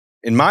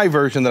In my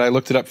version that I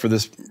looked it up for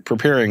this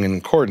preparing in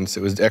accordance,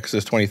 it was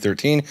Exodus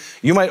 20:13.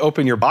 You might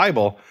open your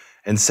Bible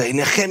and say,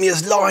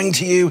 Nehemiah's lying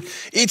to you.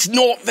 It's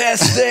not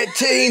verse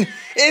 13,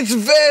 it's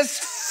verse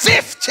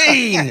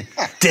 15,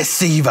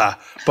 deceiver.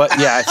 But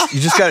yeah, you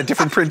just got a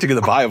different printing of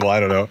the Bible, I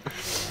don't know.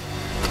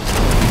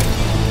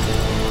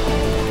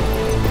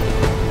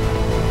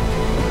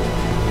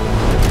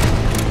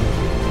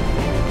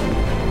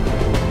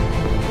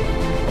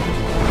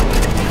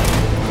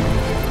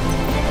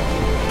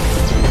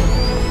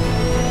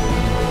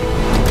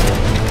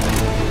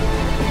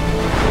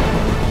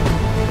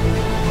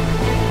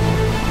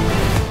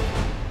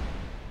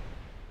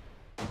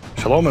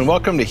 Shalom and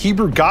welcome to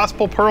Hebrew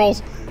Gospel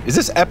Pearls. Is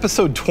this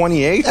episode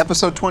 28?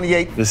 Episode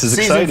 28. This is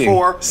Season exciting.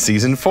 4.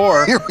 Season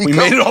 4. Here we go.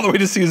 Made it all the way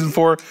to season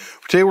 4.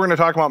 Today we're going to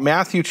talk about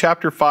Matthew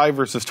chapter 5,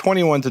 verses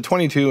 21 to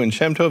 22 in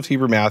Shem Tov's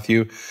Hebrew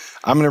Matthew.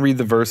 I'm going to read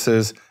the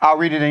verses. I'll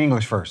read it in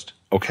English first.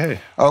 Okay.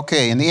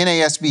 Okay, in the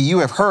NASB, you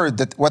have heard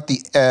that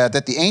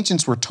that the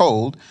ancients were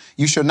told,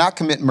 you shall not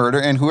commit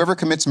murder, and whoever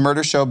commits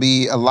murder shall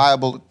be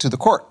liable to the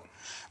court.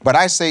 But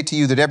I say to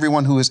you that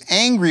everyone who is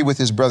angry with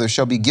his brother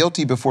shall be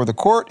guilty before the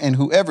court, and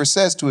whoever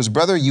says to his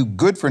brother, you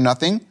good for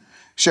nothing,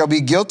 shall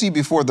be guilty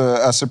before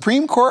the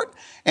Supreme Court,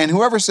 and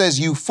whoever says,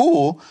 you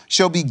fool,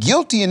 shall be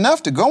guilty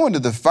enough to go into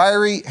the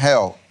fiery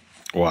hell.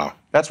 Wow.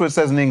 That's what it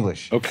says in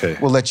English. Okay.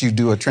 We'll let you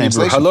do a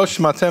translation. Halo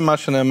shmatem ma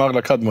shene'emar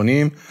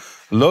lekadmonim,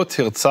 lo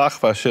tirtzach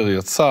v'asher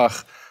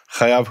yirtzach,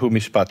 chayav hu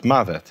mishpat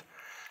mavet.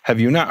 Have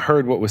you not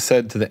heard what was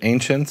said to the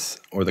ancients,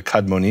 or the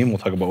kadmonim? We'll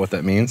talk about what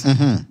that means.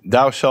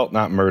 Thou shalt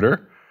not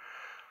murder.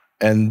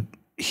 And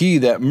he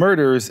that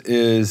murders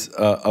is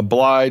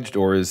obliged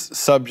or is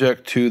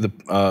subject to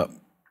the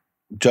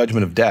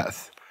judgment of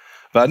death.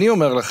 V'ani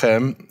omer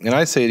lechem, and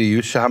I say to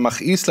you,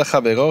 shehamachis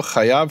lechavero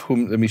chayav hu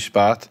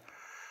mishpat.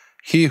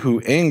 He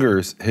who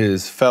angers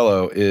his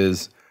fellow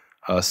is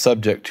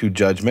subject to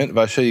judgment.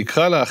 V'asher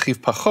yikra la'achiv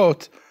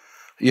pachot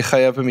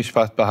yichayav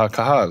b'mishpat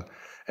b'hakahal.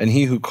 And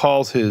he who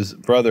calls his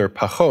brother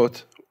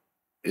pachot,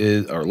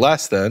 or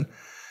less than,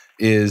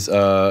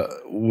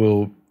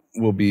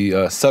 will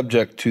be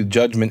subject to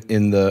judgment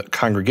in the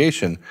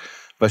congregation.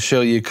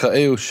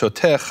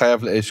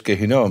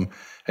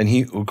 And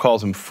he who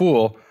calls him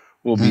fool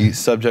will be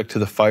subject to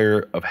the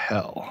fire of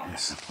hell.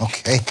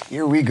 Okay,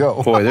 here we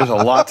go. Boy, there's a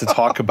lot to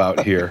talk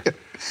about here.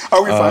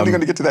 Are we finally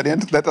going to get to that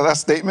end, that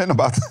last statement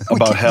about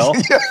hell?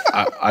 Yeah.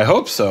 I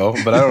hope so,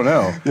 but I don't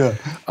know. Yeah.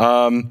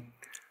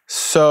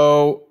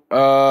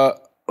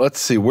 Let's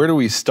see, where do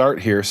we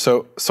start here?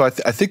 So I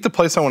think the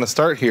place I want to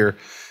start here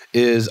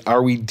is,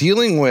 are we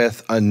dealing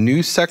with a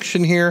new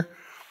section here,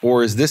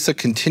 or is this a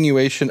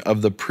continuation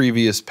of the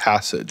previous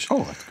passage?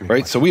 Oh, that's a great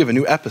right. question. So we have a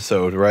new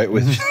episode, right?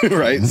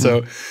 Right.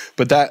 So,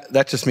 but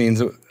that just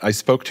means I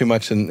spoke too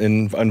much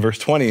in verse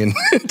 20 and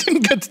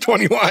didn't get to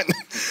 21.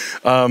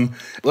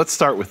 Let's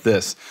start with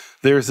this.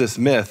 There's this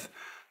myth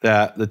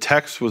that the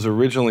text was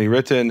originally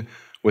written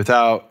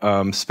without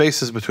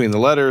spaces between the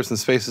letters and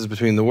spaces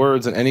between the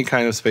words and any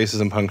kind of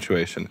spaces and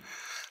punctuation.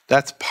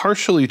 That's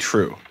partially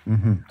true.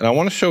 And I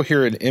want to show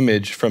here an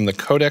image from the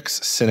Codex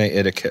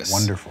Sinaiticus.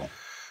 Wonderful.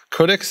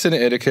 Codex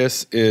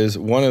Sinaiticus is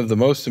one of the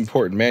most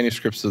important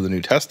manuscripts of the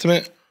New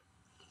Testament.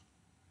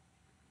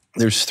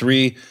 There's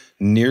 3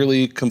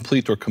 nearly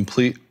complete or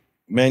complete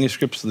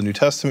manuscripts of the New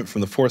Testament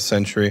from the 4th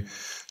century.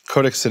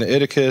 Codex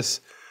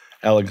Sinaiticus,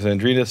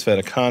 Alexandrinus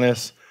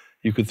Vaticanus.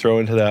 You could throw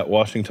into that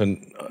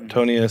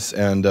Washingtonianus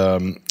and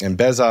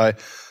Bezai.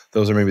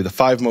 Those are maybe the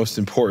 5 most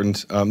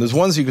important. There's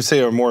ones you could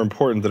say are more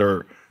important that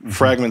are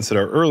fragments that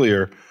are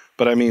earlier,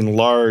 but I mean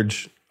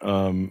large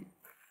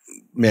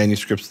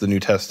manuscripts of the New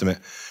Testament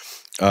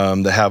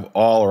that have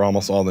all or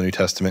almost all the New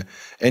Testament.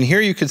 And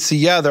here you could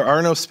see, there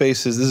are no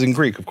spaces. This is in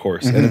Greek, of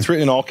course, and it's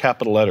written in all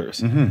capital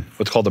letters,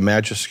 what's called the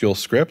majuscule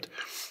script.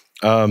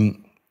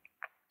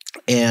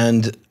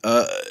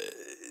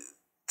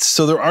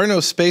 So there are no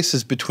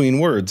spaces between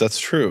words, that's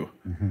true.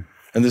 And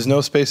there's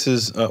no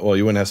spaces, well,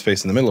 you wouldn't have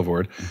space in the middle of a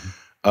word.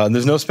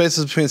 There's no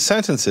spaces between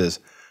sentences,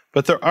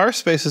 but there are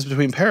spaces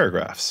between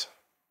paragraphs.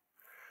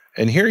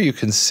 And here you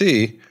can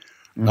see,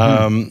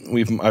 I've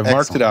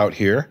marked it out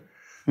here,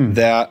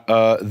 that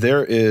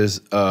there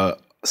is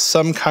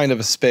some kind of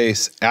a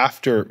space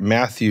after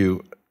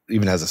Matthew,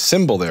 even has a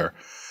symbol there,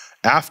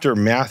 after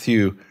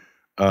Matthew,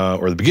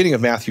 or the beginning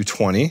of Matthew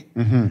 20,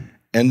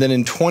 and then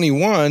in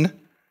 21,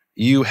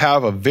 you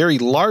have a very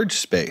large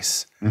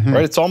space,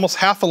 right? It's almost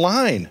half a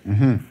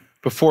line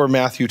before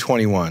Matthew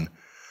 21.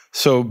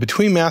 So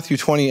between Matthew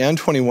 20 and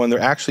 21, there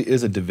actually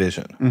is a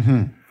division.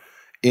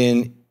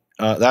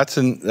 That's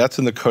in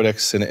the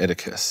Codex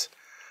Sinaiticus.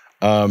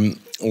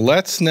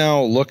 Let's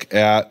now look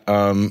at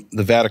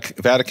the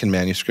Vatican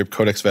manuscript,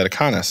 Codex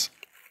Vaticanus.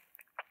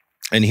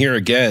 And here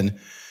again,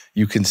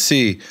 you can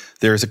see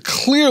there's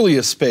clearly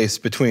a space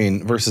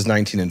between verses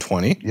 19 and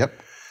 20. Yep.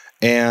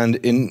 And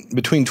in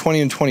between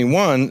 20 and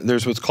 21,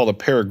 there's what's called a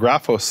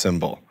paragraphos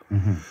symbol.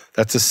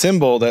 That's a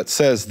symbol that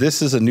says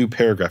this is a new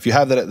paragraph. You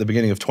have that at the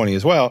beginning of 20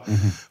 as well,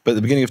 but at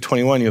the beginning of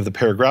 21, you have the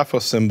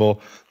paragraphos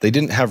symbol. They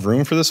didn't have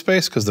room for the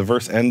space because the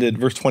verse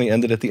 20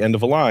 ended at the end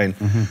of a line.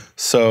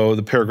 So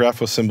the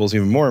paragraphos symbol is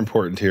even more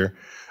important here.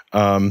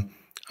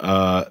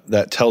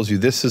 That tells you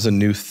this is a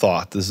new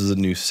thought. This is a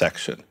new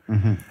section.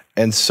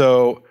 And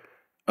so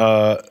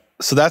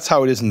that's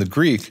how it is in the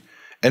Greek.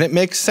 And it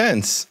makes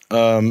sense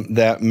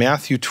that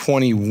Matthew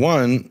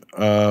 21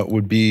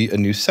 would be a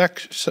new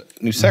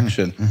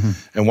section.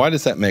 And why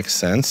does that make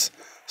sense?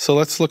 So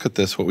let's look at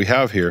this, what we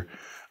have here.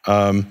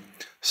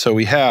 So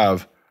we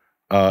have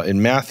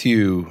in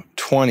Matthew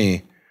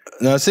 20,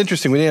 now it's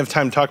interesting, we didn't have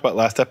time to talk about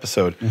last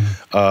episode.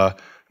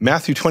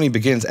 Matthew 20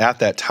 begins at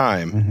that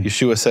time.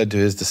 Yeshua said to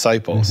his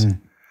disciples.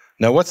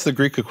 Now what's the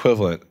Greek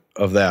equivalent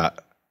of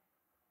that?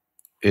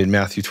 In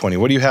Matthew 20.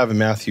 What do you have in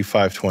Matthew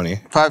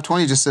 5:20?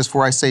 5:20 just says,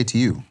 for I say to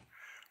you.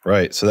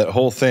 Right, so that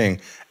whole thing,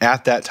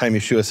 at that time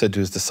Yeshua said to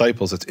his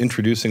disciples, it's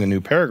introducing a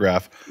new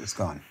paragraph. It's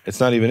gone.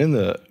 It's not even in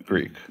the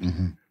Greek.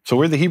 So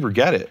where did the Hebrew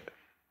get it?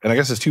 And I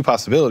guess there's two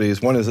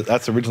possibilities. One is that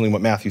that's originally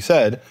what Matthew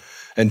said,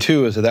 and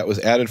two is that that was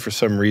added for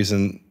some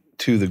reason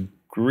to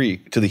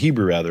the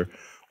Hebrew rather.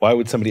 Why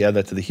would somebody add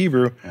that to the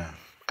Hebrew?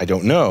 I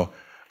don't know.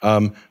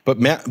 But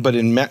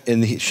in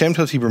the Shem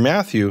Tov's Hebrew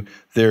Matthew,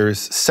 there's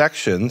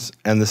sections,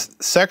 and this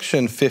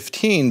section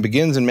 15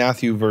 begins in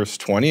Matthew verse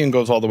 20 and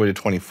goes all the way to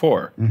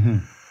 24.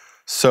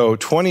 So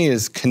 20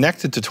 is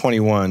connected to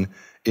 21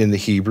 in the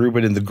Hebrew,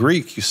 but in the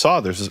Greek, you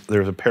saw there's a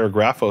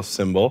paragraphos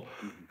symbol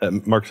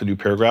that marks a new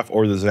paragraph,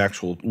 or there's an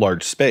actual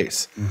large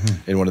space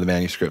in one of the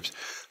manuscripts.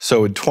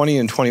 So 20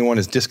 and 21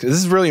 is this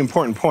is a really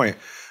important point,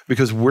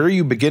 because where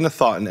you begin a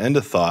thought and end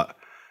a thought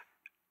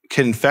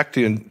can infect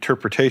the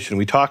interpretation.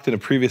 We talked in a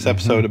previous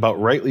episode about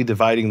rightly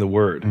dividing the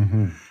word.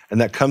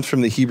 And that comes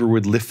from the Hebrew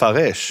word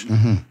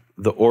lifaresh,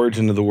 the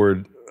origin of the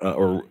word,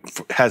 or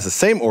has the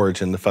same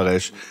origin,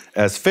 lifaresh,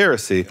 as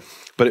Pharisee,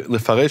 but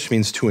lifaresh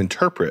means to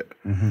interpret.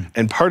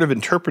 And part of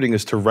interpreting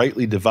is to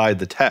rightly divide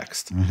the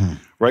text,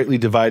 rightly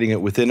dividing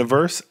it within a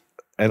verse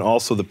and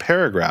also the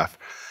paragraph.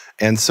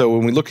 And so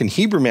when we look in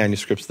Hebrew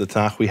manuscripts of the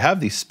Tanakh, we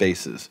have these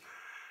spaces,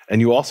 and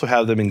you also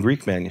have them in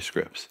Greek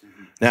manuscripts.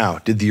 Now,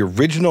 did the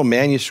original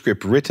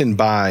manuscript written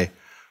by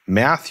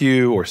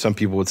Matthew, or some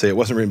people would say it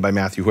wasn't written by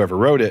Matthew, whoever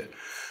wrote it,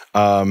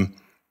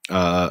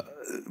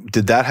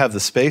 did that have the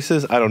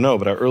spaces? I don't know,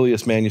 but our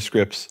earliest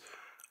manuscripts,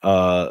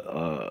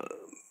 at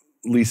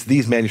least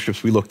these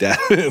manuscripts we looked at,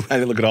 I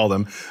didn't look at all of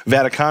them,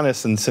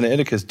 Vaticanus and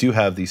Sinaiticus do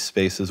have these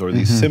spaces or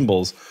these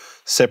symbols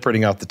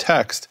separating out the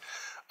text.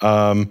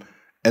 And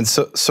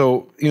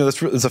so you know,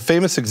 there's a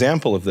famous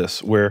example of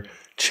this where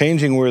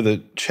changing where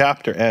the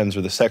chapter ends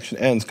or the section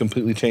ends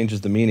completely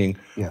changes the meaning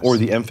or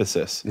the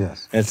emphasis. And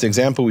it's an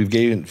example we've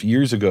given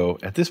years ago.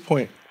 At this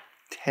point,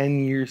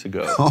 10 years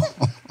ago.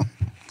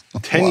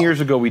 10 years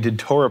ago, we did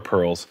Torah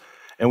Pearls,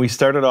 and we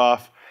started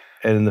off,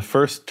 and in the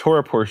first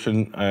Torah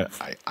portion, I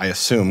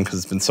assume, because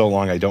it's been so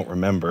long I don't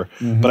remember,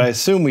 but I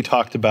assume we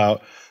talked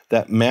about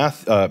that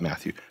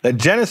that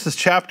Genesis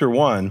chapter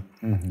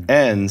 1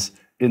 ends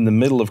in the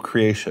middle of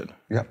creation.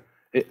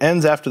 It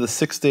ends after the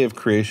 6th day of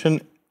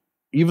creation,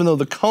 even though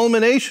the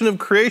culmination of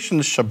creation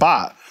is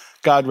Shabbat,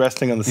 God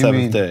resting on the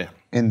 7th day.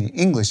 In the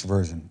English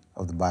version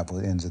of the Bible,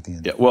 it ends at the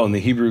end. Yeah, well, in the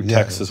Hebrew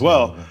text as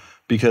well,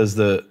 because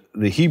the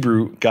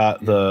Hebrew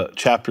got the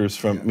chapters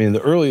from, I mean,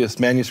 the earliest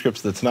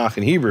manuscripts of the Tanakh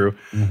in Hebrew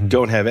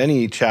don't have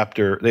any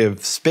chapter. They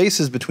have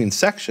spaces between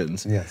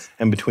sections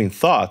and between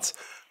thoughts.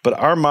 But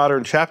our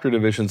modern chapter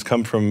divisions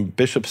come from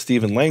Bishop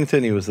Stephen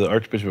Langton. He was the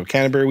Archbishop of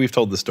Canterbury. We've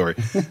told the story.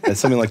 It's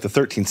something like the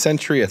 13th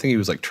century. I think he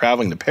was like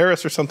traveling to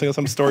Paris or something,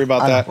 some story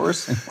about that.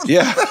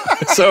 Yeah.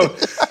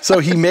 So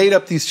he made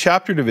up these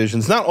chapter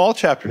divisions, not all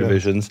chapter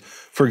divisions.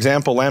 For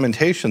example,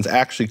 Lamentations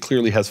actually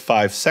clearly has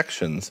 5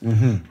 sections,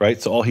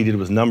 right? So all he did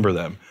was number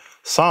them.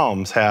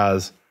 Psalms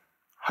has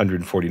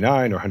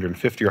 149 or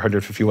 150 or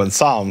 151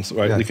 Psalms,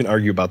 right? We can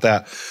argue about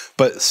that.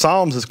 But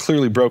Psalms is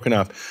clearly broken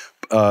up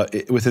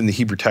within the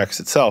Hebrew text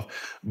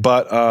itself.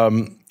 But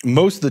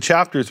most of the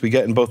chapters we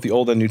get in both the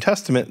Old and New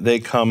Testament, they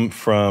come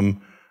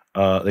from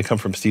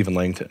Stephen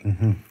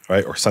Langton,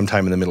 right? Or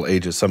sometime in the Middle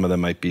Ages. Some of them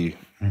might be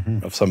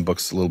of some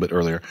books a little bit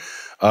earlier.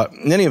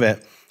 In any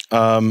event,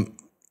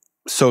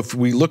 so if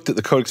we looked at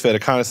the Codex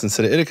Vaticanus and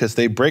Sinaiticus,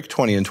 they break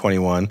 20 and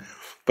 21,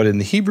 but in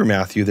the Hebrew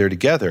Matthew, they're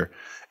together.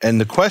 And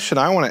the question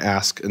I want to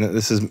ask, and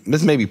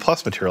this may be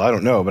plus material, I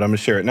don't know, but I'm going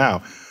to share it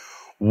now.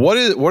 What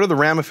are the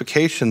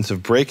ramifications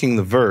of breaking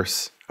the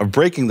verse, of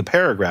breaking the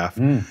paragraph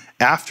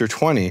after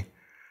 20,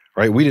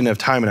 right? We didn't have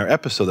time in our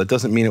episode. That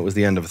doesn't mean it was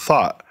the end of a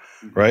thought,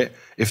 right?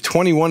 If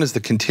 21 is the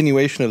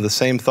continuation of the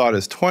same thought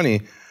as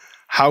 20,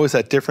 how is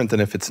that different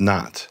than if it's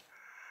not?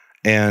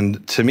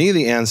 And to me,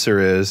 the answer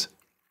is,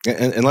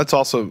 and let's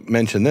also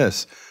mention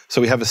this.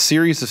 So we have a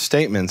series of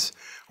statements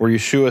where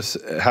Yeshua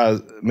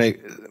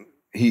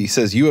he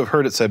says, you have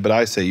heard it said, but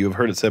I say. You have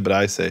heard it said, but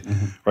I say.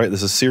 Right?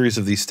 There's a series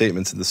of these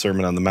statements in the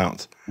Sermon on the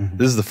Mount.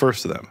 This is the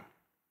first of them.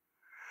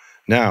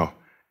 Now,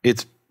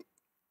 it's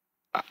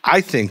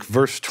I think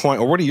verse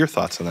 20, or what are your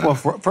thoughts on that? Well,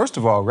 first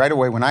of all, right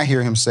away when I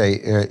hear him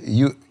say,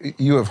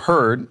 you have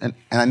heard, and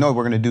I know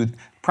we're going to do,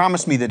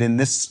 promise me that in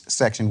this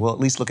section we'll at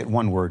least look at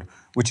one word,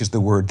 which is the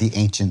word the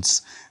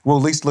ancients. We'll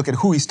at least look at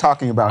who he's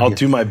talking about. I'll here.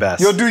 do my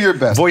best. You'll do your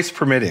best. Voice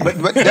permitting.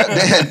 But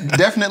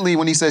definitely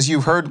when he says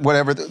you've heard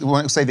whatever,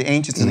 say the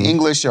ancients in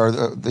English or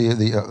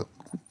the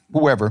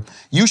whoever,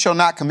 you shall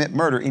not commit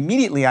murder.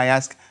 Immediately I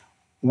ask,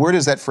 where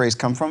does that phrase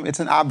come from? It's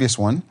an obvious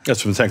one.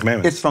 That's from the Ten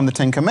Commandments. It's from the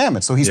Ten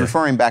Commandments. So he's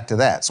referring back to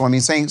that. So I mean,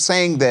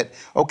 saying that,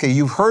 okay,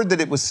 you've heard that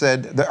it was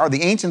said, are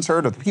the ancients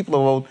heard, or the people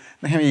of old?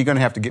 Nehemiah, you're going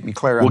to have to get me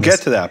clear on this. We'll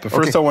get to that, but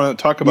first I want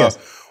to talk about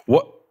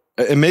what,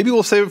 and maybe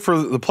we'll save it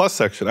for the plus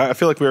section. I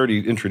feel like we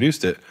already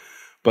introduced it.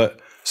 But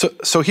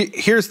so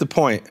here's the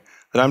point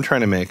that I'm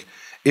trying to make.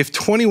 If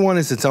 21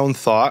 is its own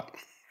thought,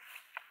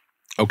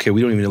 okay,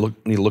 we don't even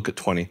need to look at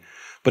 20.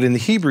 But in the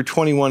Hebrew,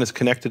 21 is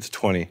connected to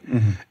 20.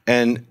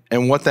 And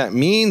what that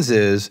means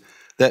is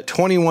that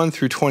 21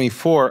 through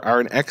 24 are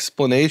an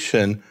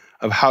explanation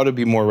of how to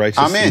be more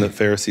righteous than the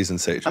Pharisees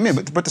and sages.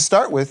 But to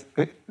start with,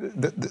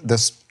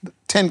 the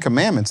Ten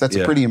Commandments, that's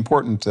a pretty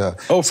important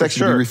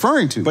section to be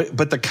referring to.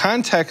 But the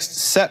context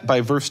set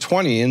by verse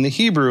 20 in the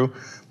Hebrew,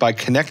 by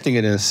connecting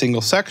it in a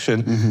single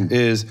section,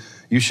 is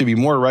you should be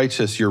more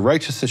righteous. Your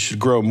righteousness should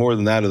grow more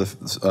than that of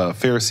the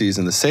Pharisees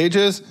and the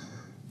sages.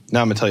 Now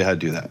I'm going to tell you how to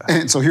do that.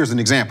 And so here's an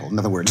example, in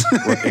other words.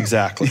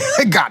 Exactly.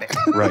 Got it.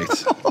 Right.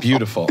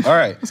 Beautiful. All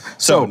right.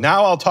 So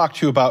now I'll talk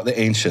to you about the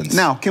ancients.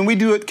 Now, can we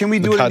do it? Can we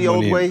do it in the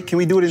old way? Can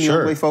we do it in the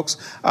old way, folks?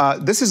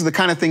 This is the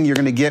kind of thing you're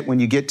going to get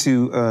when you get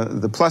to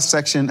the plus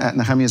section at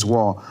Nehemiah's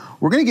wall.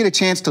 We're going to get a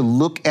chance to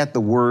look at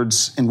the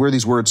words and where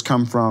these words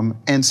come from.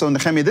 And so,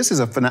 Nehemiah, this is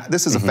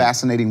a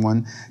fascinating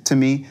one to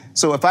me.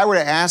 So if I were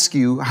to ask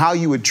you how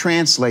you would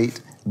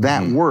translate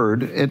that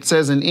word, it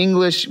says in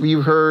English,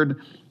 you heard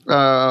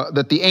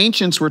that the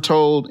ancients were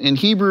told. In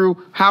Hebrew,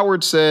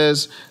 Howard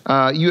says,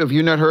 have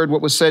you not heard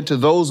what was said to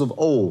those of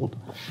old?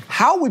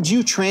 How would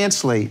you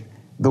translate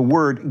the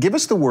word? Give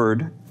us the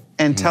word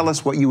and tell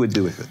us what you would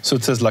do with it. So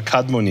it says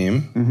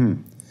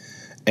lakadmonim,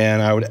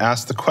 and I would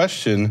ask the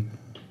question,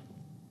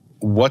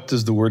 what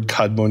does the word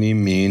kadmonim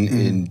mean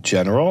in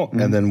general,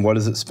 and then what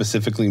does it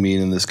specifically mean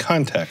in this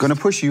context? Going to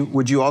push you.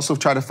 Would you also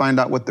try to find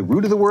out what the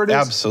root of the word is?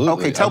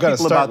 Absolutely. Okay, tell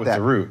people about that.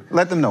 The root.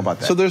 Let them know about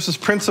that. So there's this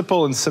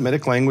principle in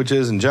Semitic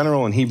languages in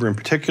general, and Hebrew in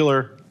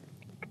particular,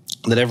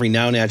 that every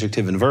noun,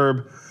 adjective, and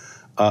verb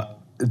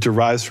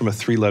derives from a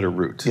three-letter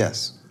root.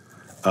 Yes.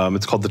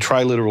 It's called the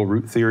triliteral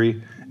root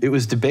theory. It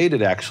was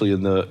debated actually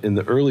in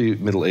the early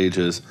Middle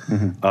Ages.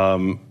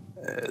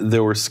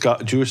 There were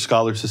Jewish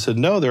scholars who said,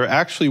 no, there are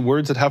actually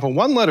words that have a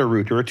one-letter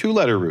root or a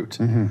two-letter root.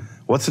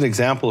 What's an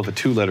example of a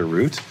two-letter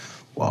root?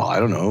 Well, I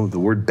don't know, the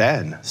word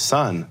ben,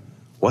 son.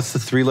 What's the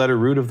three-letter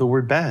root of the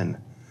word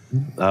ben?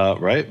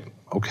 Right?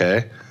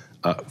 Okay.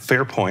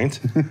 Fair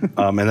point.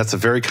 And that's a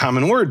very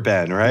common word,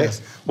 ben, right?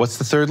 Yes. What's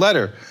the third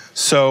letter?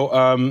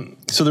 So,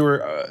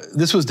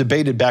 this was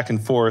debated back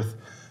and forth.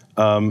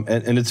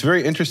 And it's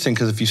very interesting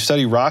because if you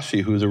study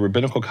Rashi, who's a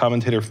rabbinical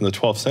commentator from the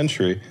 12th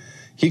century,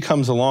 he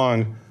comes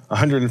along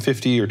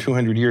 150 or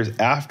 200 years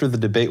after the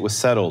debate was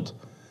settled,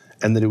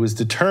 and that it was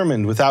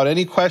determined without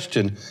any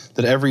question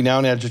that every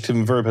noun, adjective,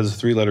 and verb has a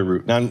three-letter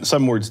root. Now,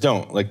 some words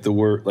don't, like the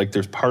word, like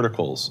there's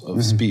particles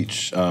of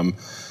speech.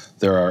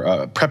 There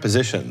are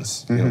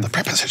prepositions, you know, the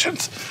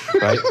prepositions,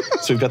 right?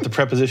 So we've got the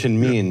preposition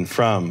mean,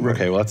 from.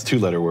 Okay, well that's a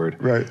two-letter word.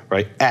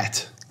 Right.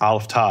 Et,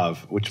 aleph tav,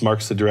 which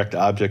marks the direct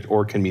object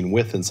or can mean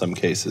with in some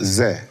cases.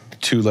 Ze.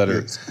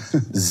 Two-letter.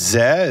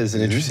 Ze is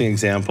an interesting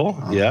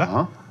example.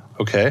 Yeah.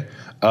 Okay.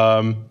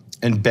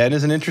 And ben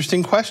is an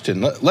interesting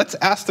question. Let's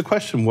ask the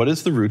question, what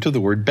is the root of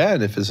the word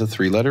ben if it's a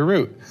three-letter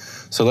root?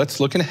 So let's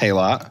look in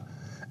Halot.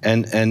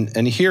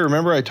 And here,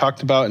 remember I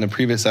talked about in a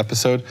previous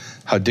episode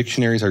how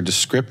dictionaries are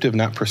descriptive,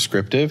 not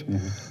prescriptive.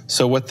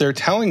 So what they're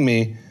telling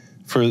me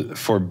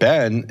for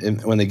ben,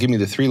 when they give me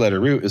the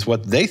three-letter root, is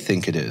what they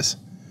think it is,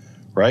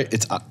 right?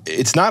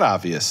 It's not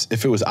obvious.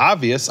 If it was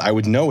obvious, I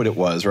would know what it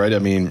was, right? I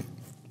mean,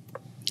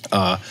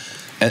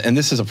 and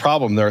this is a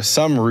problem. There are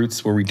some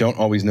roots where we don't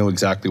always know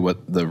exactly what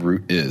the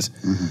root is.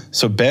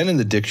 So ben in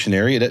the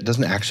dictionary, it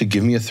doesn't actually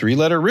give me a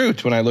three-letter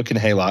root when I look in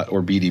Halot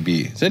or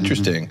BDB. It's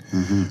interesting,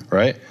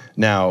 right?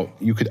 Now,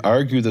 you could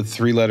argue that the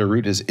three-letter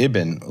root is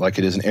ibn, like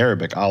it is in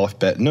Arabic, aleph,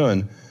 bet,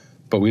 nun,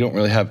 but we don't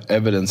really have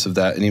evidence of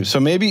that.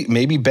 So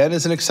maybe ben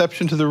is an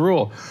exception to the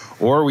rule.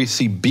 Or we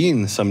see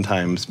bin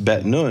sometimes,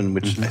 bet, nun,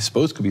 which I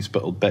suppose could be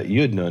spelled bet,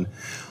 yud, nun.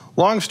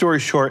 Long story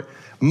short,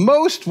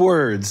 most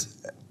words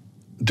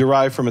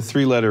derive from a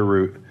three-letter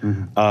root,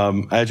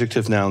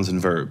 adjective, nouns,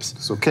 and verbs.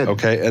 So kedem.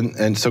 Okay,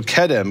 and so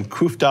kedem,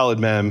 kuf daled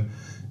mem,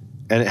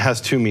 and it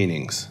has two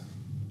meanings.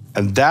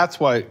 And that's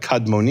why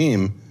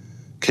kadmonim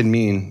can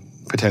mean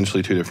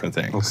potentially two different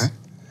things. Okay.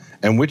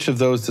 And which of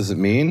those does it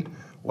mean?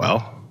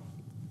 Well,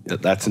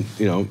 that's,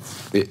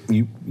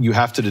 you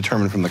have to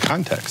determine from the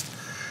context.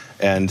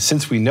 And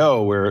since we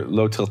know where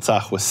lo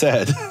tiltzach was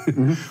said,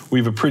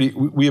 we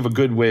have a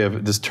good way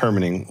of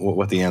determining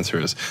what the answer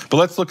is. But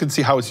let's look and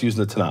see how it's used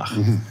in the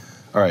Tanakh.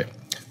 All right,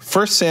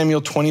 1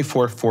 Samuel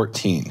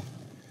 24:14.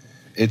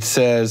 it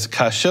says,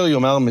 Kashel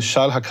Yomel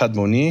Mishal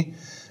HaKadmoni,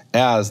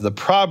 as the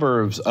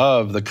Proverbs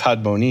of the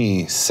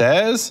Kadmoni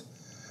says,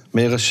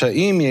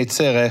 Me'reshaim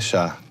Yetze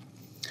Resha.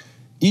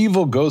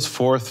 Evil goes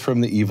forth from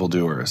the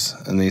evildoers.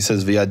 And then he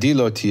says, V'yadi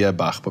lo tiyeh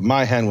bach, but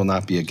my hand will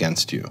not be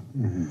against you.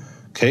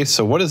 Okay,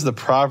 so what is the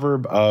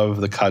proverb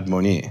of the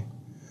Kadmoni?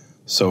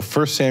 So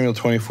 1 Samuel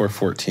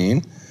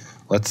 24:14.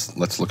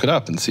 Let's look it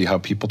up and see how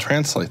people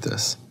translate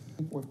this.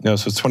 No,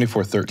 so it's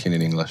 24:13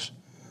 in English.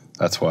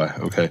 That's why,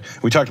 okay.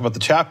 We talked about the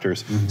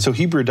chapters. So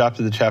Hebrew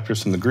adopted the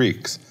chapters from the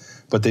Greeks,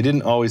 but they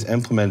didn't always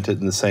implement it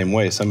in the same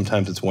way.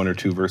 Sometimes it's 1 or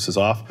 2 verses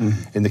off.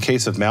 In the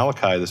case of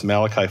Malachi, this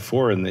Malachi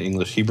 4 in the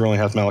English, Hebrew only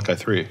has Malachi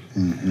 3,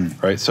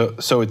 right?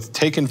 So it's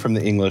taken from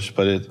the English,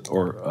 but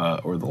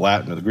or the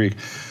Latin or the Greek,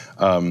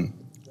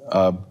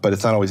 but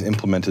it's not always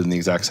implemented in the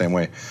exact same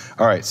way.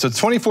 All right, so it's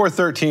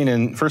 24:13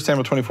 in 1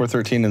 Samuel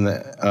 24:13 in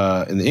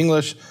the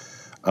English,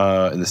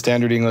 in the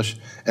Standard English,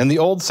 and the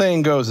old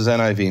saying goes is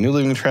NIV, New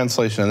Living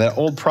Translation, and that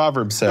old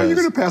proverb says. Are you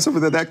going to pass over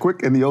that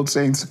quick? And the old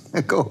saying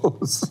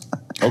goes.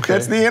 Okay.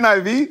 That's the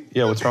NIV?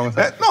 Yeah, what's wrong with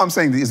that? No, I'm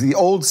saying, is the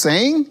old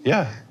saying?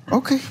 Yeah.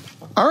 Okay,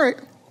 all right.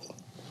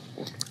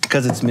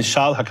 Because it's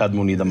Mishal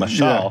HaKadmoni, the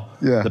Mashal,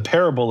 the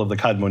parable of the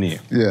Kadmoni.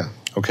 Yeah.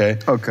 Okay?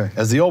 Okay.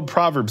 As the old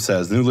proverb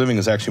says, the New Living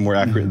is actually more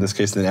accurate in this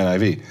case than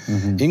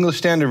NIV. English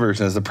Standard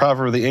Version, as the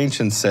proverb of the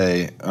ancients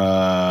say,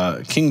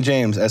 King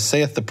James, as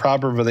saith the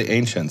proverb of the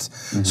ancients.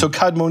 So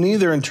Kadmoni,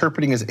 they're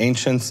interpreting as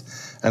ancients,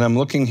 and I'm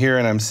looking here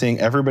and I'm seeing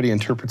everybody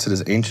interprets it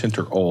as ancient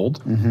or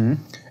old.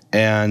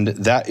 And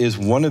that is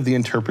one of the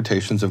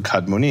interpretations of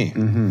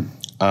Kadmoni.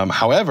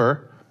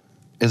 However,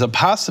 is a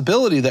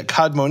possibility that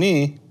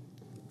Kadmoni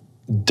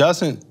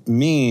doesn't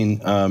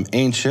mean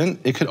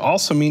ancient. It could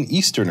also mean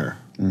Easterner.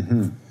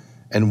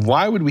 And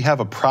why would we have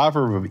a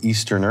proverb of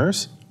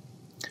Easterners?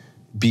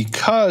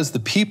 Because the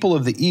people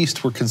of the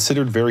East were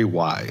considered very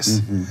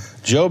wise.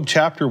 Job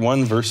chapter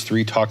 1 verse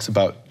 3 talks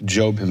about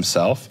Job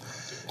himself.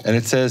 And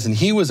it says, and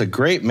he was a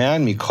great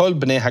man, mikol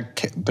b'nei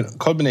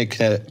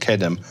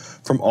kedem,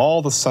 from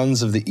all the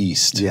sons of the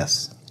East.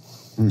 Yes.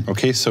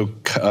 Okay, so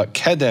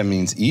kedem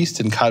means east,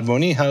 and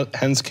kadmoni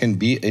hence can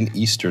be an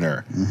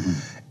Easterner.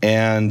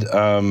 And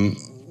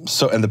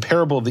and the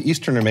parable of the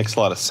Easterner makes a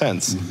lot of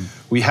sense.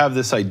 We have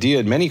this idea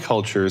in many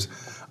cultures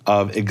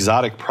of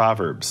exotic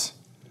proverbs,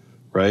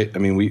 right? I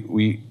mean,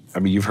 I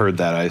mean, you've heard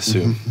that, I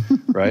assume,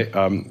 right?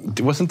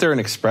 Wasn't there an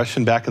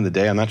expression back in the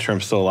day? I'm not sure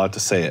I'm still allowed to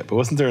say it, but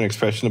wasn't there an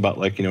expression about,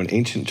 like, you know, an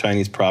ancient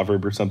Chinese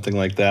proverb or something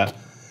like that?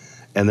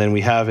 And then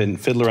we have in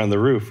Fiddler on the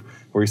Roof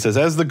where he says,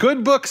 as the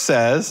good book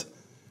says,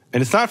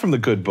 and it's not from the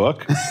good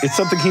book, it's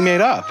something he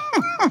made up.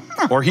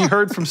 Or he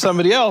heard from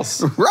somebody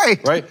else.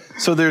 Right?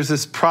 So there's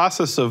this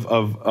process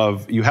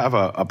of you have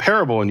a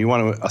parable and you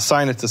want to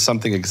assign it to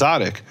something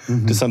exotic,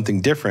 to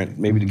something different,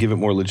 maybe to give it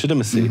more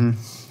legitimacy.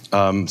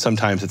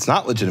 Sometimes it's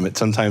not legitimate.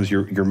 Sometimes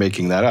you're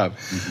making that up.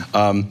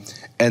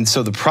 And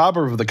so the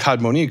proverb of the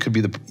Kadmoni could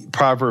be the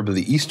proverb of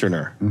the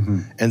Easterner.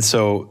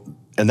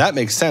 And that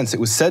makes sense. It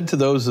was said to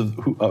those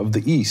of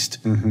the East,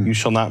 you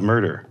shall not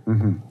murder.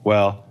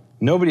 Well,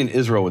 nobody in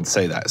Israel would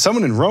say that.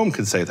 Someone in Rome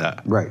could say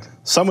that. Right.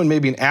 Someone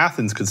maybe in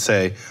Athens could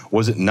say,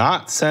 was it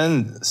not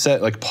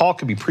said, like Paul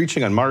could be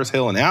preaching on Mars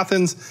Hill in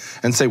Athens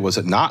and say, was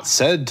it not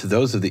said to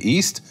those of the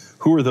East?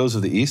 Who are those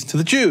of the East? To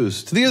the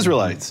Jews, to the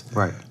Israelites.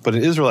 Right. But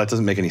an Israelite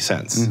doesn't make any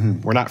sense.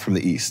 We're not from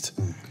the East,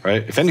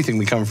 right? If anything,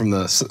 we come from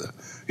the,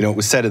 you know, it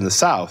was said in the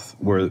South,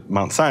 where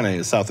Mount Sinai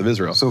is south of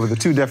Israel. So with the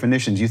two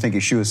definitions, you think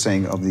Yeshua is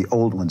saying of the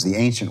old ones, the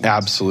ancient ones?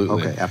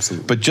 Absolutely. Okay,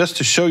 absolutely. But just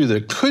to show you that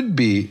it could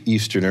be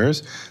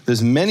Easterners,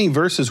 there's many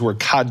verses where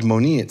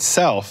Kadmoni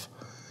itself,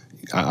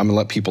 I'm going to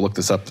let people look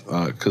this up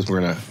because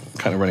we're going to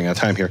kind of running out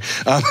of time here.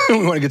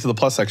 We want to get to the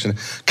plus section.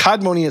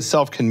 Kadmoni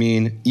itself can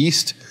mean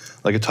east,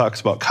 like it talks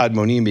about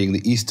Kadmoni being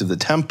the east of the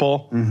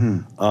temple.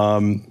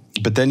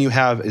 But then you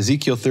have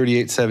Ezekiel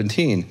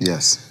 38:17.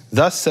 Yes.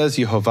 Thus says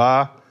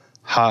Yehovah,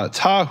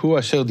 Ha'ata hu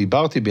asher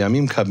dibarti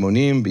b'yamim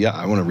kadmonim.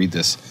 I want to read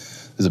this.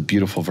 This is a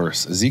beautiful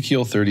verse.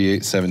 Ezekiel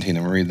 38:17. I'm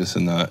going to read this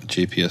in the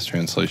JPS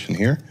translation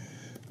here.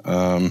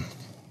 1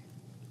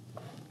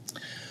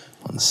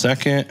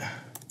 second.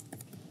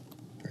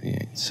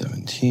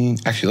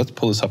 38:17. Actually, let's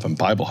pull this up on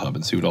Bible Hub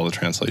and see what all the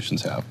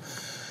translations have.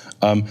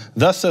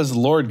 Thus says the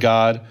Lord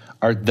God,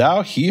 art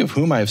thou he of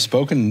whom I have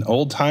spoken in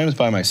old times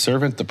by my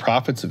servant, the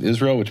prophets of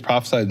Israel, which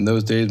prophesied in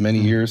those days many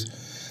years,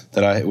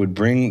 that I would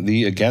bring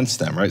thee against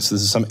them, right? So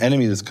this is some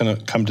enemy that's going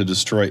to come to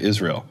destroy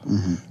Israel,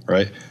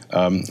 right?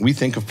 We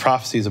think of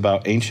prophecies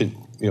about ancient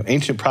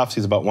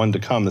prophecies about one to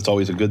come. That's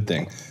always a good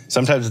thing.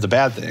 Sometimes it's a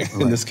bad thing,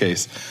 in this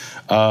case.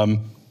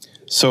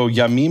 So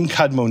Yamim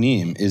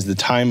Kadmonim is the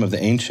time of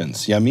the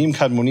ancients. Yamim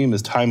Kadmonim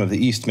is time of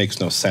the East makes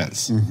no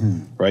sense,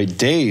 right?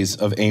 Days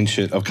of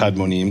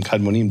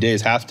Kadmonim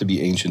days have to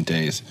be ancient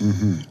days,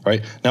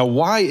 right? Now,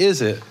 why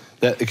is it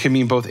that it can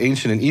mean both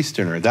ancient and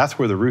Easterner? That's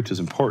where the root is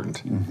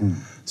important.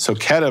 So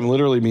Kedem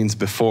literally means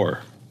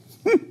before.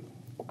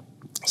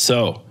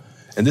 So,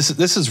 and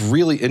this is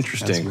really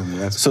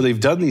interesting. So they've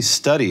done these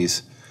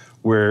studies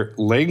where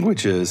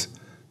languages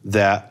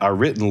that are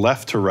written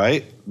left to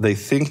right, they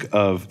think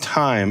of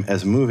time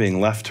as moving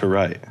left to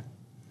right.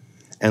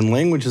 And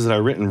languages that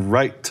are written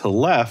right to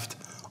left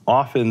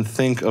often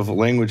think of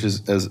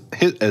languages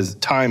as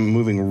time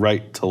moving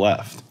right to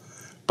left.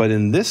 But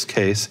in this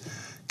case,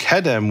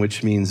 kedem,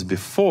 which means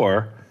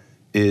before,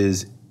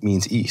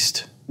 means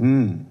east.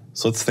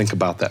 So let's think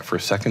about that for a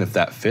second. If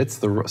that fits,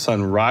 the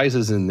sun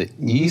rises in the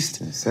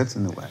east and sets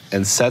in the west.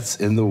 And sets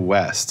in the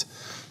west.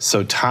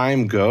 So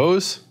time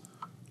goes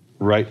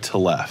right to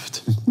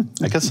left.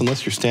 I guess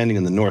unless you're standing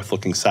in the north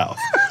looking south,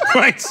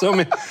 right?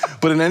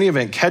 But in any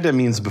event, kedem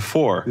means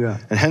before. Yeah.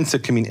 And hence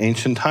it can mean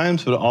ancient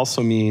times, but it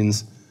also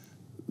means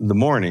the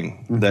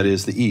morning, that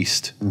is the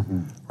east,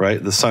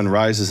 right? The sun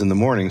rises in the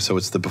morning, so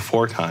it's the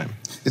before time.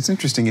 It's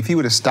interesting. If he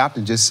would have stopped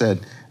and just said,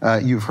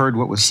 you've heard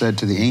what was said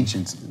to the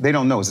ancients, they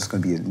don't know. Is this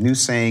going to be a new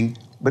saying?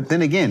 But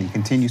then again, he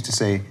continues to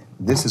say,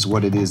 this is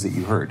what it is that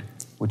you heard,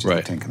 which is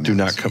the Ten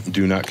Commandments.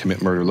 Do not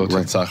commit murder,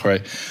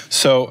 right.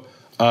 So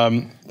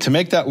to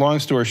make that long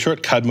story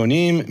short,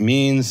 kadmonim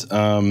means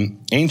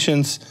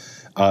ancients.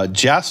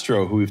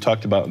 Jastro, who we've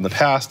talked about in the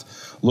past,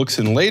 looks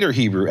in later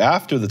Hebrew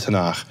after the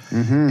Tanakh,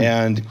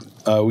 and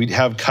we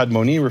have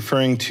kadmoni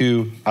referring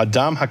to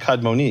Adam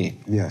HaKadmoni.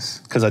 Yes.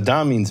 Because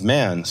Adam means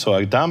man, so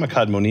Adam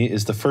HaKadmoni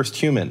is the first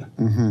human,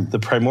 the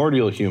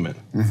primordial human,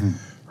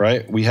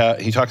 right?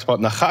 He talks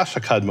about Nachash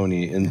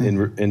HaKadmoni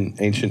in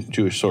ancient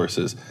Jewish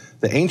sources,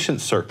 the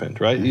ancient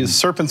serpent, right? You use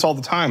serpents all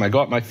the time. I go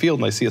out in my field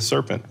and I see a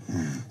serpent.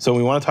 So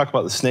when we want to talk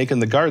about the snake in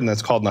the garden,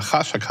 that's called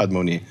Nachash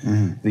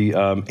HaKadmoni,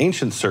 the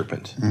ancient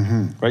serpent,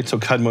 right? So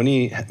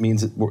Kadmoni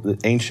means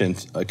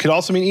ancient. It could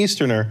also mean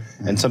Easterner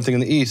and something in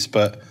the East,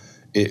 but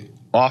it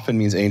often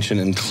means ancient,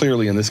 and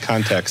clearly in this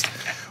context,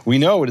 we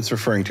know what it's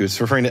referring to.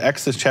 It's referring to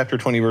Exodus chapter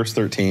 20, verse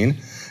 13,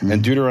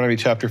 and Deuteronomy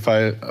chapter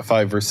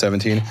 5, verse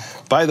 17.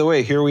 By the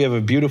way, here we have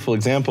a beautiful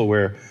example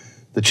where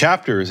the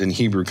chapters in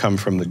Hebrew come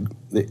from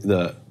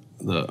the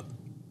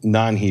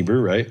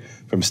non-Hebrew, right,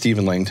 from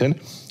Stephen Langton,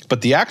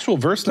 but the actual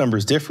verse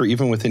numbers differ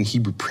even within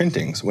Hebrew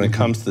printings when it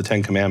comes to the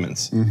Ten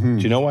Commandments. Do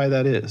you know why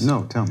that is?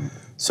 No, tell me.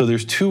 So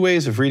there's two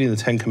ways of reading the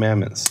Ten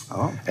Commandments.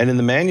 Oh. And in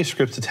the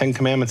manuscripts, the Ten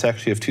Commandments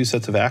actually have two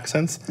sets of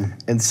accents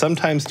and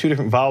sometimes two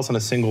different vowels in a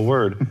single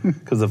word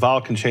because the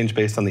vowel can change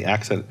based on the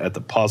accent at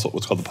the pausal,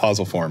 what's called the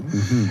pausal form.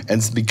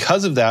 And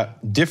because of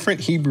that, different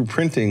Hebrew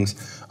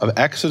printings of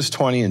Exodus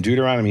 20 and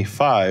Deuteronomy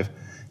 5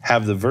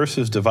 have the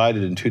verses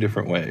divided in two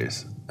different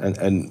ways.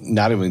 And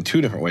not even two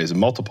different ways, in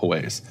multiple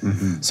ways.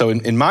 So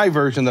in my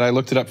version that I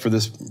looked it up for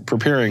this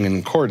preparing in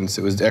accordance,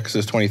 it was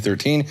Exodus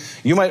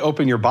 20:13. You might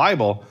open your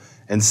Bible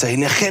and say,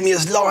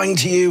 Nehemiah's lying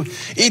to you.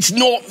 It's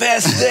not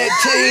verse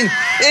 13,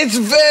 it's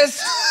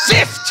verse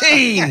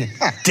 15,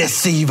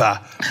 deceiver.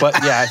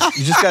 But yeah,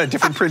 you just got a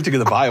different printing of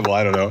the Bible,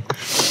 I don't know.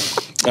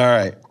 All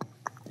right.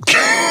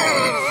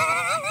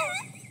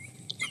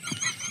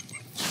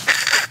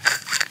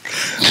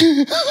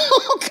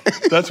 Okay.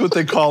 That's what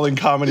they call in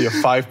comedy a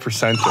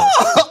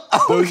 5%er.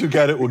 Those who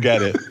get it will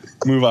get it.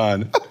 Move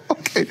on.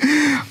 Okay.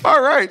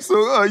 All right.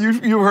 So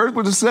you heard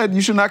what it said.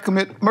 You should not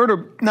commit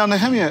murder. Now,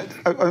 Nehemiah,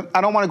 I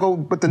don't want to go,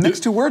 but the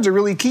next two words are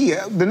really key.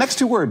 The next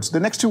two words.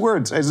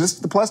 Is this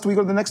the plus? Do we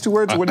go to the next two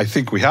words? I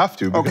think we have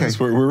to because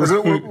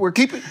we're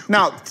keeping.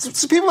 Now,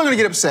 so people are going to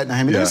get upset,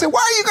 Nehemiah. They're going to say, "Why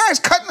are you guys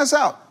cutting us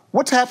out?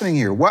 What's happening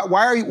here? Why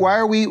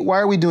are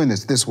we doing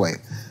this way?"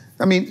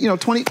 I mean,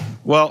 20.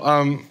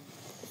 Well,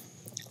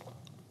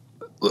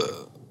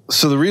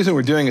 so the reason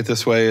we're doing it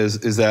this way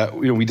is that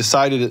we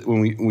decided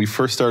when we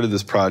first started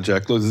this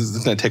project, look, this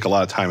is going to take a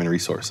lot of time and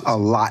resources. A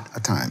lot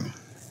of time.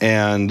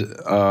 And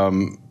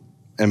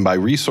by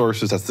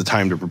resources, that's the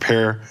time to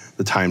prepare,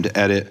 the time to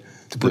edit,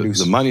 to produce,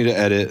 the money to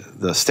edit,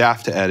 the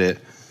staff to edit,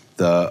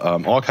 the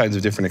all kinds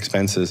of different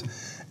expenses.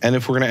 And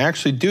if we're going to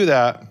actually do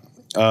that,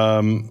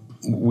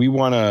 we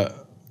want to,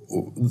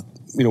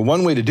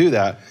 one way to do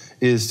that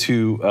is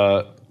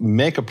to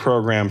make a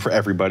program for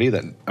everybody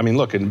that,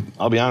 look, and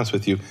I'll be honest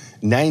with you,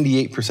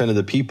 98% of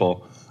the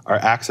people are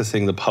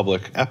accessing the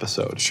public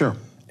episode. Sure.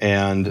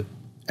 And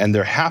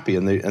they're happy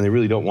and they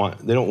really don't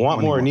want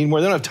more or need more.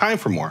 They don't have time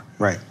for more.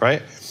 Right.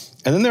 Right?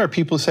 And then there are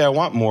people who say, I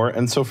want more.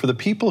 And so for the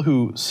people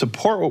who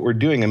support what we're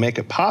doing and make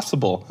it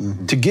possible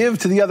to give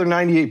to the other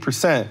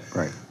 98%,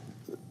 right.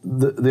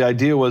 The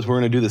idea was we're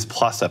going to do this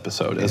plus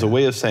episode as a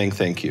way of saying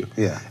thank you.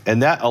 Yeah.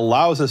 And that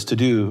allows us to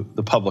do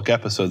the public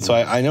episode. So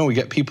I know we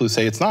get people who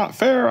say, it's not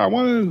fair, I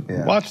want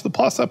to watch the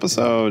plus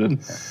episode.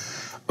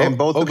 And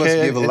both of us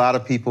give a lot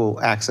of people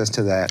access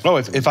to that. Oh,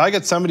 if I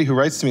get somebody who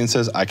writes to me and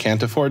says, I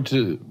can't afford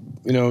to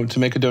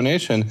make a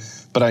donation,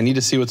 but I need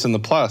to see what's in the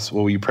plus,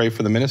 will you pray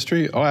for the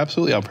ministry? Oh,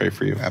 absolutely, I'll pray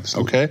for you.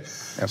 Absolutely. Okay?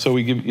 Absolutely. So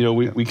we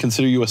give, we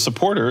consider you a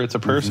supporter. It's a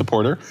prayer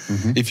supporter.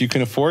 If you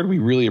can afford, we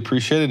really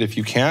appreciate it. If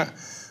you can't,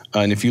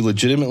 and if you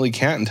legitimately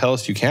can't and tell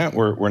us you can't,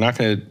 we're not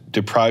going to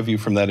deprive you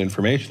from that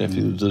information if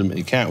you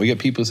legitimately can't. We get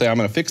people who say, I'm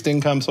on a fixed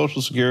income,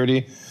 Social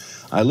Security.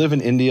 I live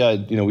in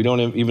India. We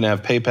don't even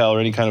have PayPal or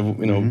any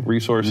kind of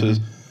resources.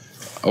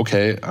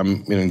 Okay,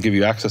 I'm going to give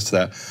you access to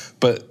that.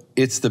 But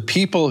it's the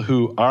people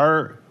who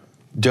are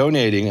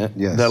donating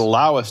Yes. that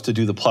allow us to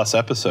do the Plus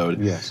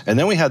episode. Yes. And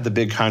then we had the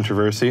big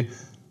controversy.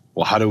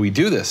 Well, how do we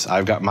do this?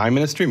 I've got my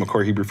ministry,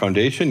 McCoy Hebrew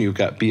Foundation. You've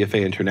got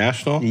BFA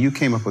International. You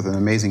came up with an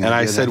amazing And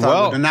idea. I said, that I thought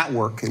well, it would not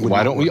work.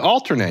 Why don't we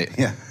alternate?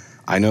 Yeah.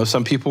 I know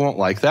some people won't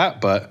like that,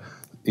 but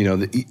you know,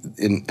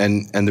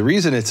 and the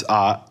reason it's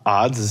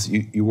odds is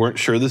you weren't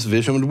sure this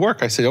vision would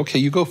work. I said, okay,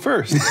 you go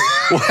first.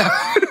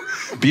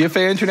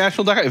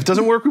 BFAinternational.com. If it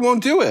doesn't work, we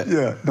won't do it.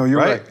 Yeah, no, you're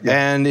right.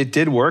 Yeah. And it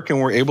did work,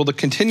 and we're able to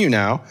continue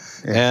now.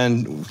 Yeah.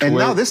 And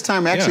now this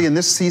time, actually, in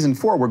this season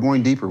 4, we're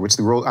going deeper, which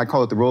I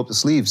call it the roll up the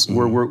sleeves,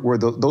 where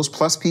those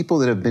Plus people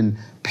that have been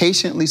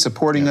patiently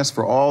supporting us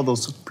for all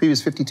those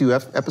previous 52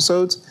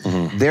 episodes,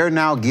 they're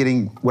now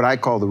getting what I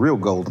call the real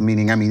gold.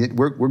 Meaning,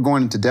 we're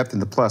going into depth in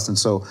the Plus, and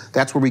so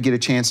that's where we get a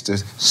chance to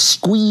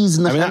squeeze.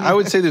 I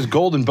would say there's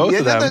gold in both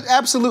of them.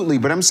 Absolutely,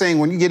 but I'm saying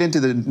when you get into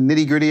the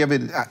nitty gritty of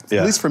it, at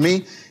least for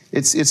me,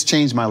 it's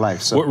changed my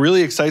life. So what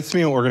really excites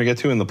me, and what we're going to get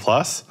to in the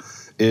Plus,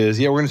 is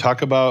we're going to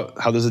talk about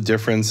how there's a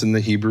difference in the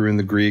Hebrew and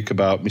the Greek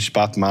about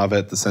mishpat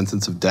mavet, the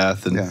sentence of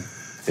death, and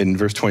in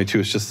verse 22,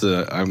 it's just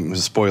a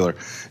spoiler.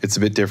 It's a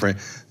bit different.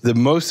 The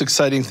most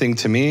exciting thing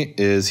to me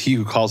is he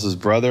who calls his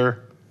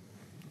brother,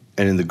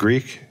 and in the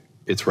Greek,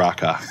 it's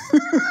raka.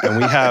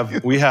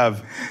 And we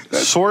have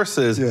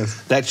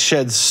sources that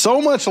shed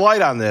so much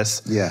light on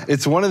this. Yeah.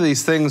 It's one of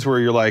these things where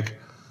you're like,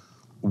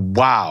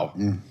 wow,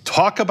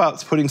 talk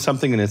about putting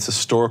something in its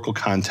historical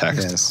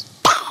context. Yes.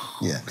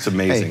 Yeah. It's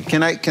amazing.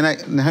 Hey, can I,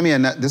 Nehemiah,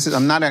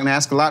 I'm not going to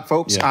ask a lot,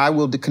 folks. Yeah. I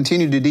will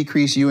continue to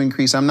decrease, you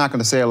increase. I'm not going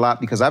to say a lot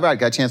because I've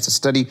got a chance to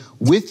study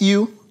with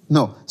you.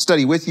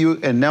 Study with you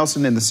and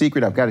Nelson and The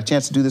Secret. I've got a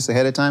chance to do this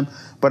ahead of time.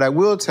 But I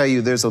will tell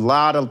you, there's a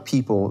lot of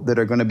people that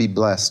are going to be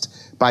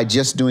blessed by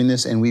just doing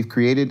this. And we've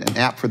created an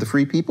app for the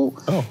free people.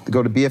 To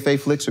go to BFA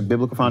Flicks or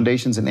Biblical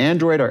Foundations and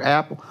Android or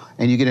Apple,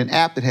 and you get an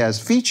app that has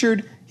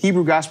featured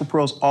Hebrew Gospel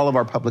Pearls, all of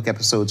our public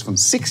episodes from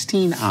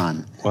 16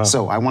 on. Wow.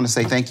 So I want to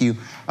say thank you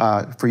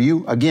for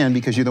you, again,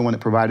 because you're the one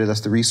that provided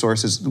us the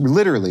resources.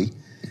 Literally,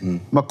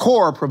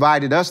 McCoy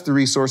provided us the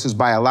resources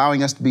by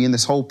allowing us to be in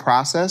this whole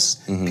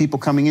process, people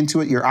coming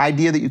into it. Your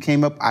idea that you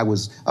came up, I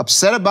was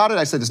upset about it.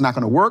 I said, it's not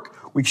going to work.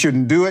 We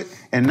shouldn't do it.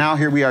 And now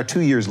here we are 2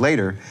 years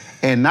later.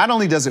 And not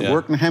only does it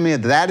work, Nehemiah,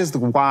 that is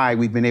why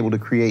we've been able to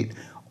create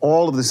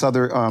all of this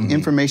other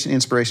information,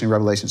 inspiration, and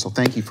revelation. So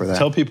thank you for that.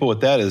 Tell people what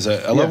that is.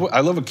 I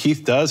love what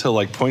Keith does. He'll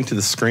like point to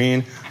the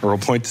screen, or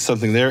he'll point to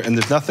something there, and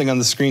there's nothing on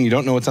the screen. You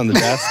don't know what's on the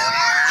desk.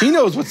 He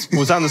knows what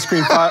was on the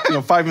screen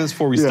 5 minutes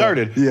before we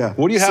started. Yeah.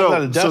 What do you have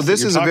on the desk? So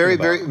this is a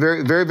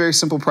very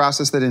simple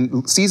process that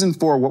in season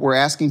 4, what we're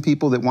asking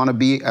people that want to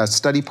be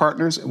study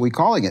partners, we're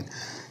calling it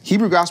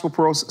Hebrew Gospel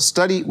Pearls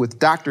Study with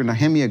Dr.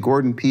 Nehemiah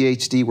Gordon,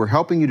 PhD. We're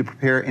helping you to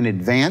prepare in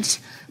advance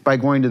by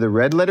going to the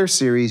Red Letter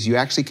series. You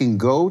actually can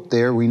go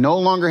there. We no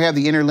longer have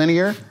the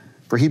interlinear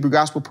for Hebrew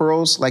Gospel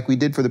Pearls like we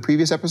did for the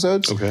previous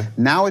episodes.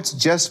 Now it's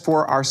just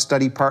for our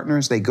study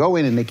partners. They go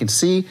in and they can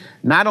see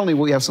not only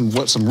we have some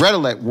red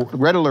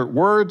alert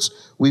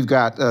words, we've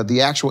got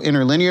the actual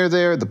interlinear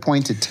there, the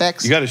pointed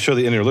text. You got to show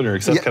the interlinear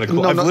because that's kind of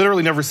cool. I've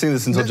literally never seen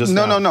this until just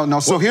now. No.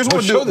 So here's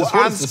what we'll do.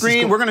 On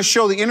screen, we're going to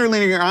show the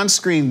interlinear on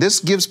screen. This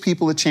gives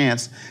people a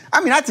chance.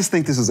 I just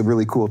think this is a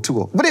really cool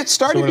tool. But it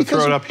started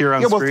because... throw it up here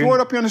on screen? We'll throw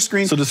it up here on the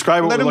screen. So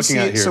describe what we're looking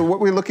at here. So what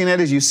we're looking at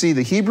is you see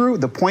the Hebrew,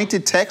 the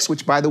pointed text,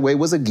 which by the way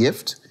was a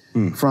gift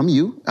from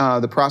you,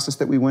 the process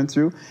that we went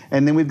through.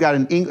 And then we've got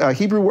an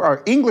Hebrew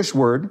or English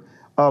word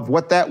of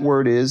what that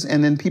word is,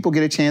 and then people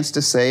get a chance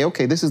to say,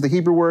 okay, this is the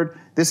Hebrew word,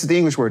 this is the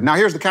English word. Now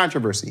here's the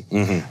controversy.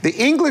 The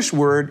English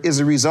word is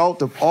a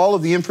result of all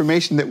of the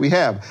information that we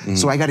have.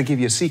 So I got to give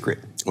you a secret.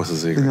 What's the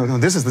secret? No,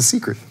 this is the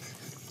secret.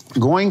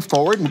 Going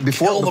forward,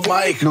 before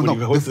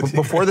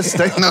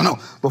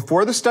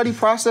the study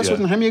process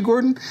with Nehemiah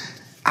Gordon,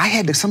 I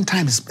had to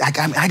sometimes,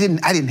 I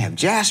didn't have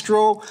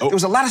Jastro. There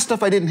was a lot of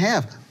stuff I didn't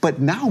have.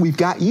 But now we've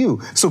got you.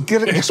 So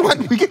guess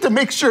what? We get to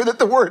make sure that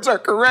the words are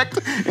correct.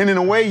 And in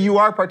a way, you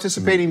are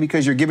participating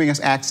because you're giving us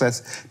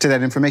access to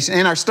that information.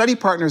 And our study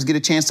partners get a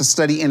chance to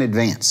study in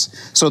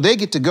advance. So they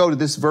get to go to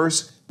this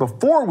verse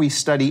before we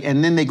study,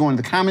 and then they go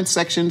into the comment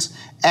sections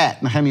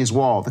at Nehemiah's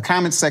Wall, the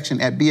comment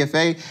section at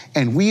BFA,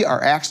 and we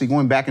are actually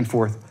going back and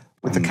forth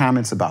with the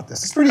comments about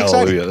this. It's pretty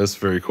exciting. Hallelujah, that's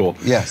very cool.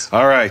 Yes.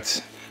 All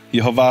right.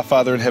 Yehovah,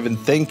 Father in heaven,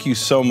 thank you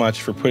so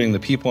much for putting the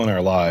people in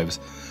our lives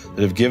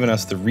that have given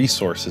us the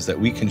resources that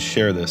we can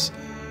share this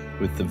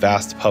with the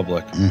vast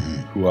public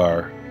who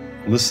are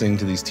listening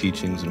to these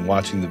teachings and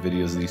watching the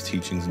videos of these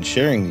teachings and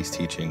sharing these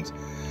teachings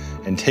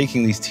and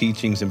taking these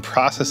teachings and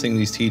processing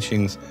these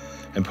teachings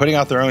and putting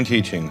out their own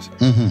teachings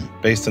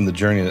based on the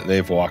journey that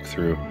they've walked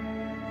through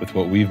with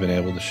what we've been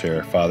able to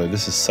share. Father,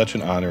 this is such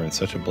an honor and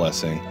such a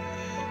blessing.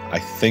 I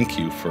thank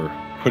you for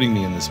putting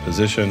me in this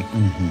position,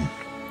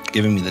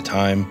 giving me the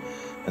time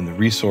and the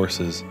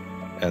resources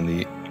and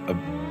the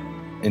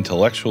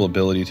intellectual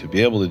ability to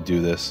be able to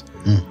do this.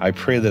 I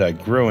pray that I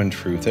grow in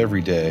truth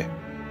every day.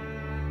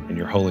 In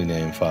your holy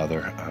name,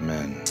 Father.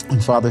 Amen.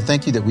 And Father,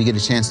 thank you that we get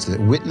a chance to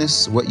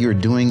witness what you're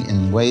doing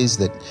in ways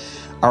that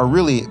are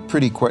really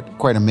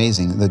quite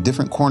amazing. The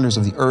different corners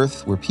of the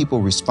earth where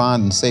people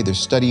respond and say they're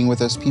studying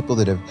with us, people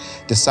that have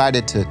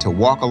decided to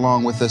walk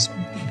along with us,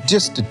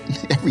 just to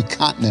every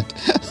continent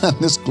on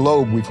this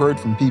globe. We've heard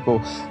from people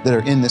that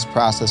are in this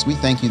process. We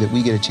thank you that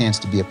we get a chance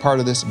to be a part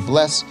of this.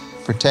 Bless,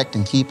 protect,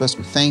 and keep us.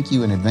 We thank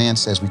you in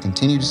advance as we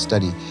continue to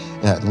study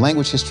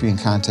language, history, and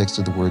context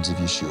of the words of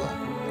Yeshua.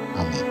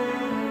 Amen.